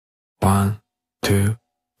One, two,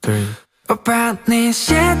 three。我把你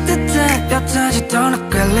写的字有着激动的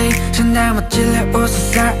瑰丽，想带我激烈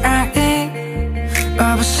543而已。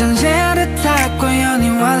我不想写的太过有你，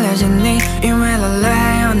我了解你，因为老了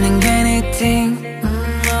还要念给你听。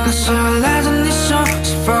那时候拉着你手，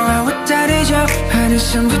是否还会在地球和你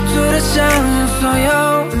想追逐的相拥所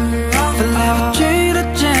有？翻来覆去的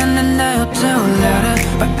简单的又真无聊的，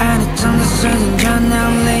把爱你藏在时间胶囊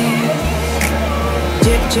里。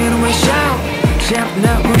节节的微笑，写不了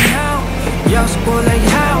无聊。要是过了以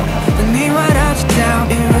后，等你我都知道，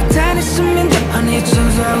因为在你身边就和你存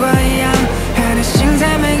在过一样，和你心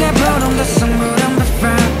在每个波动都生不同北方，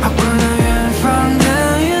划过了远方的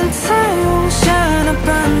云彩，无限的奔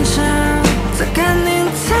驰，在看你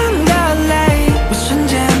藏的泪，我瞬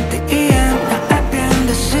间第一眼让爱变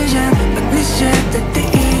得时间，把你写的第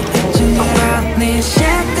一页纪念。我把你写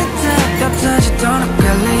的字有着激动的瑰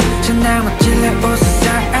丽，想带我激烈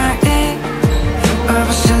543而已。我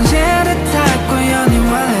不想写的太过有你，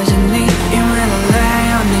我了解你，因为老了还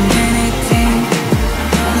要念给你听。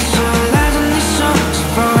那时候拉着你手，是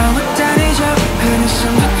否还会在地球和你想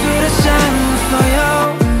追逐的相拥所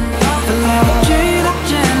有？翻来覆去的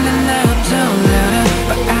简单的又真无聊的，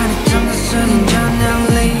把爱你藏在时间胶囊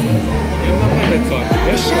里。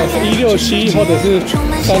167或者是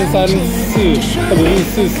334，或者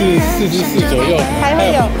是444左右，还会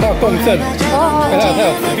有它有共振，它有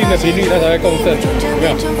指定的频率，它才会共振，有没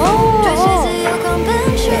有？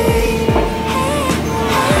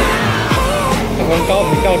从高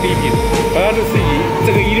频到低频，反正就是以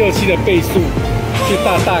这个167的倍数去大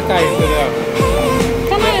概这个。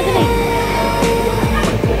干嘛有这里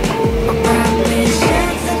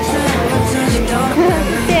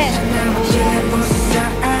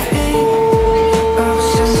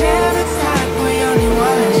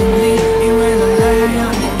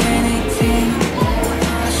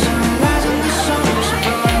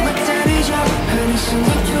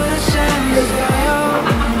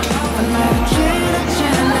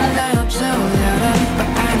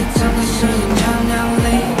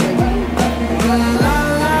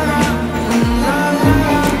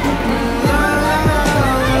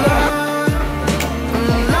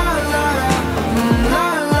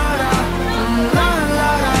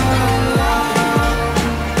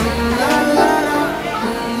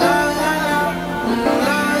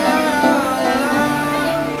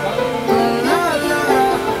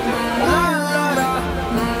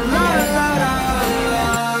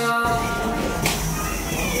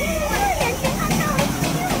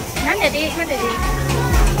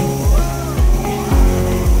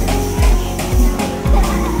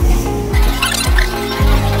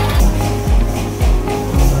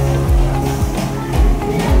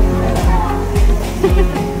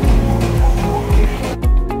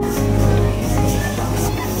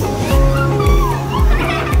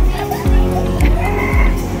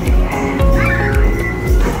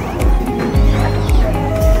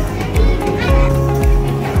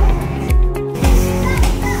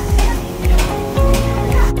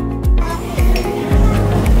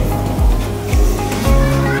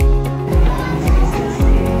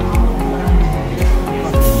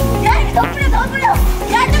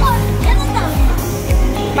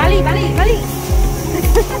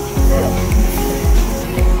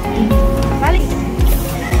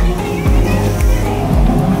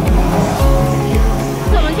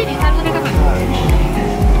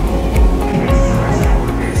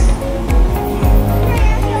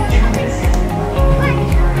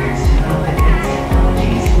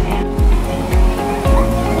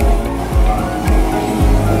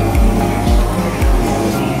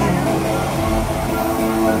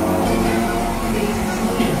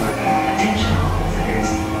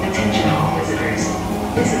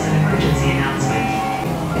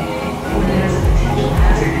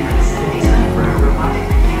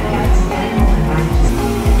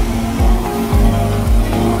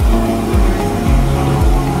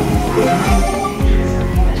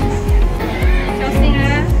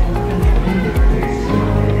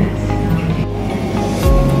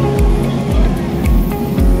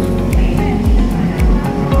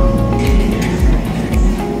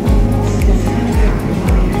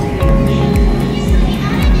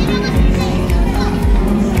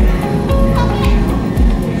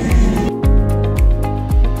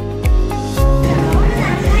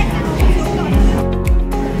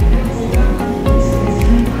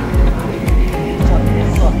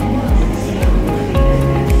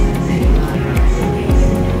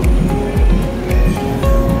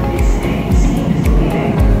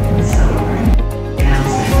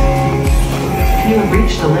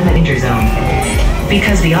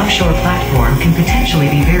？Because the offshore platform can potentially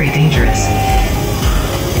be very dangerous.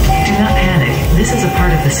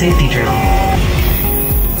 safety drill.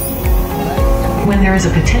 When there is a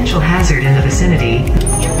potential hazard in the vicinity,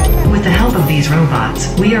 with the help of these robots,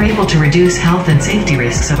 we are able to reduce health and safety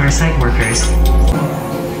risks of our site workers.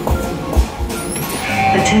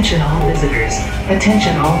 Attention all visitors.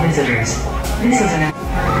 Attention all visitors. This is an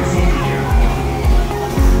part of the safety drill.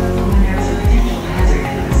 When there is a potential hazard in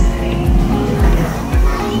the vicinity,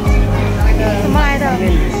 什么来的？啊？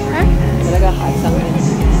那个海上面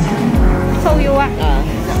手游啊？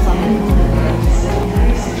上面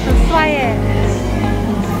很帅耶！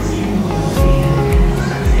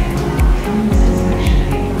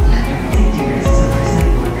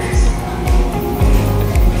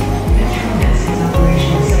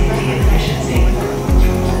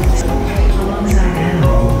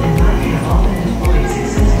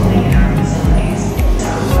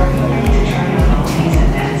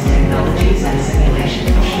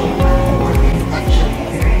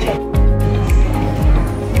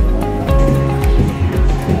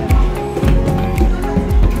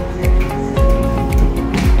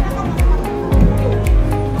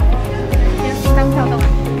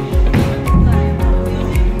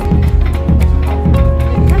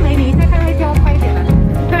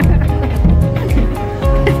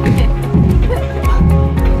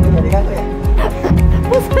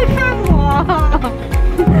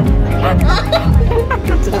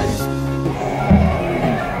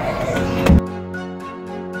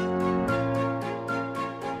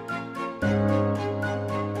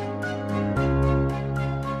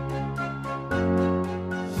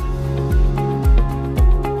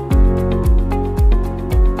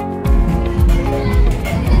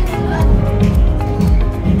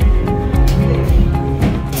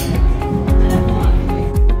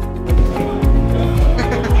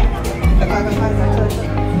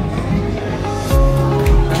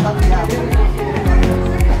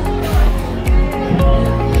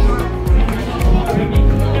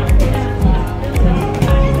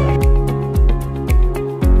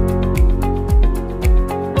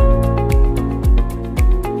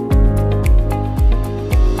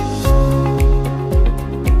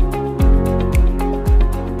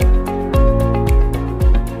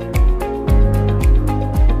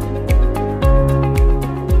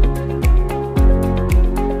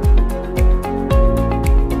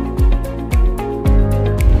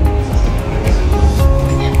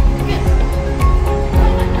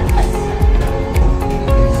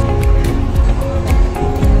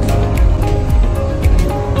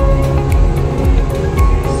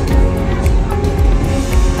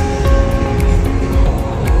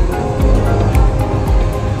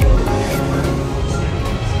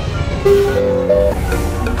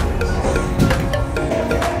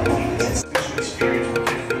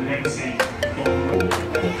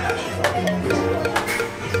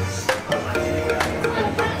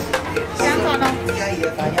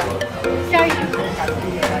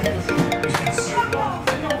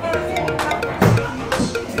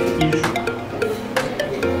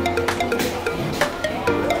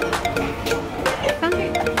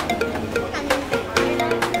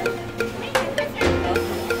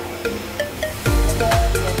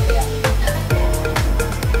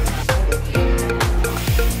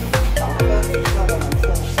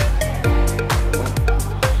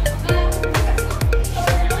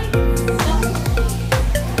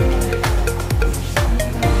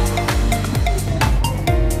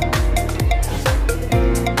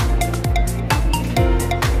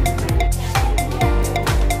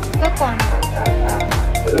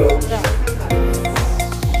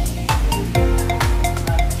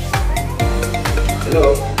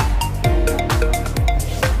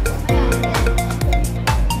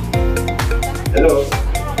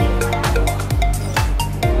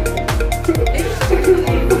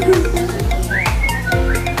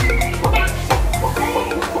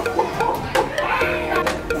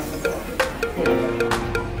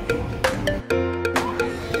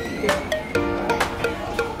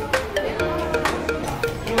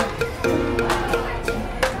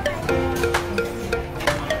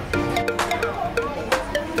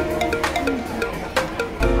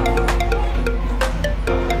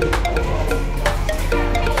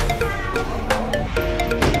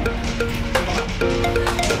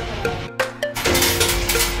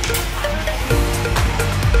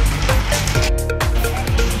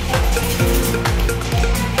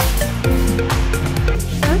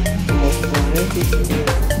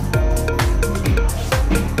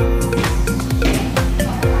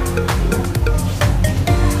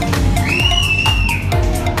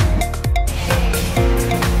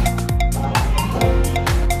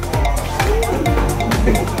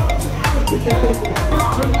 Gracias.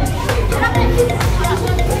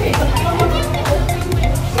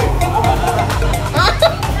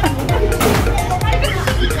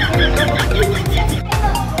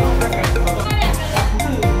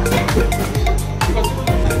 了。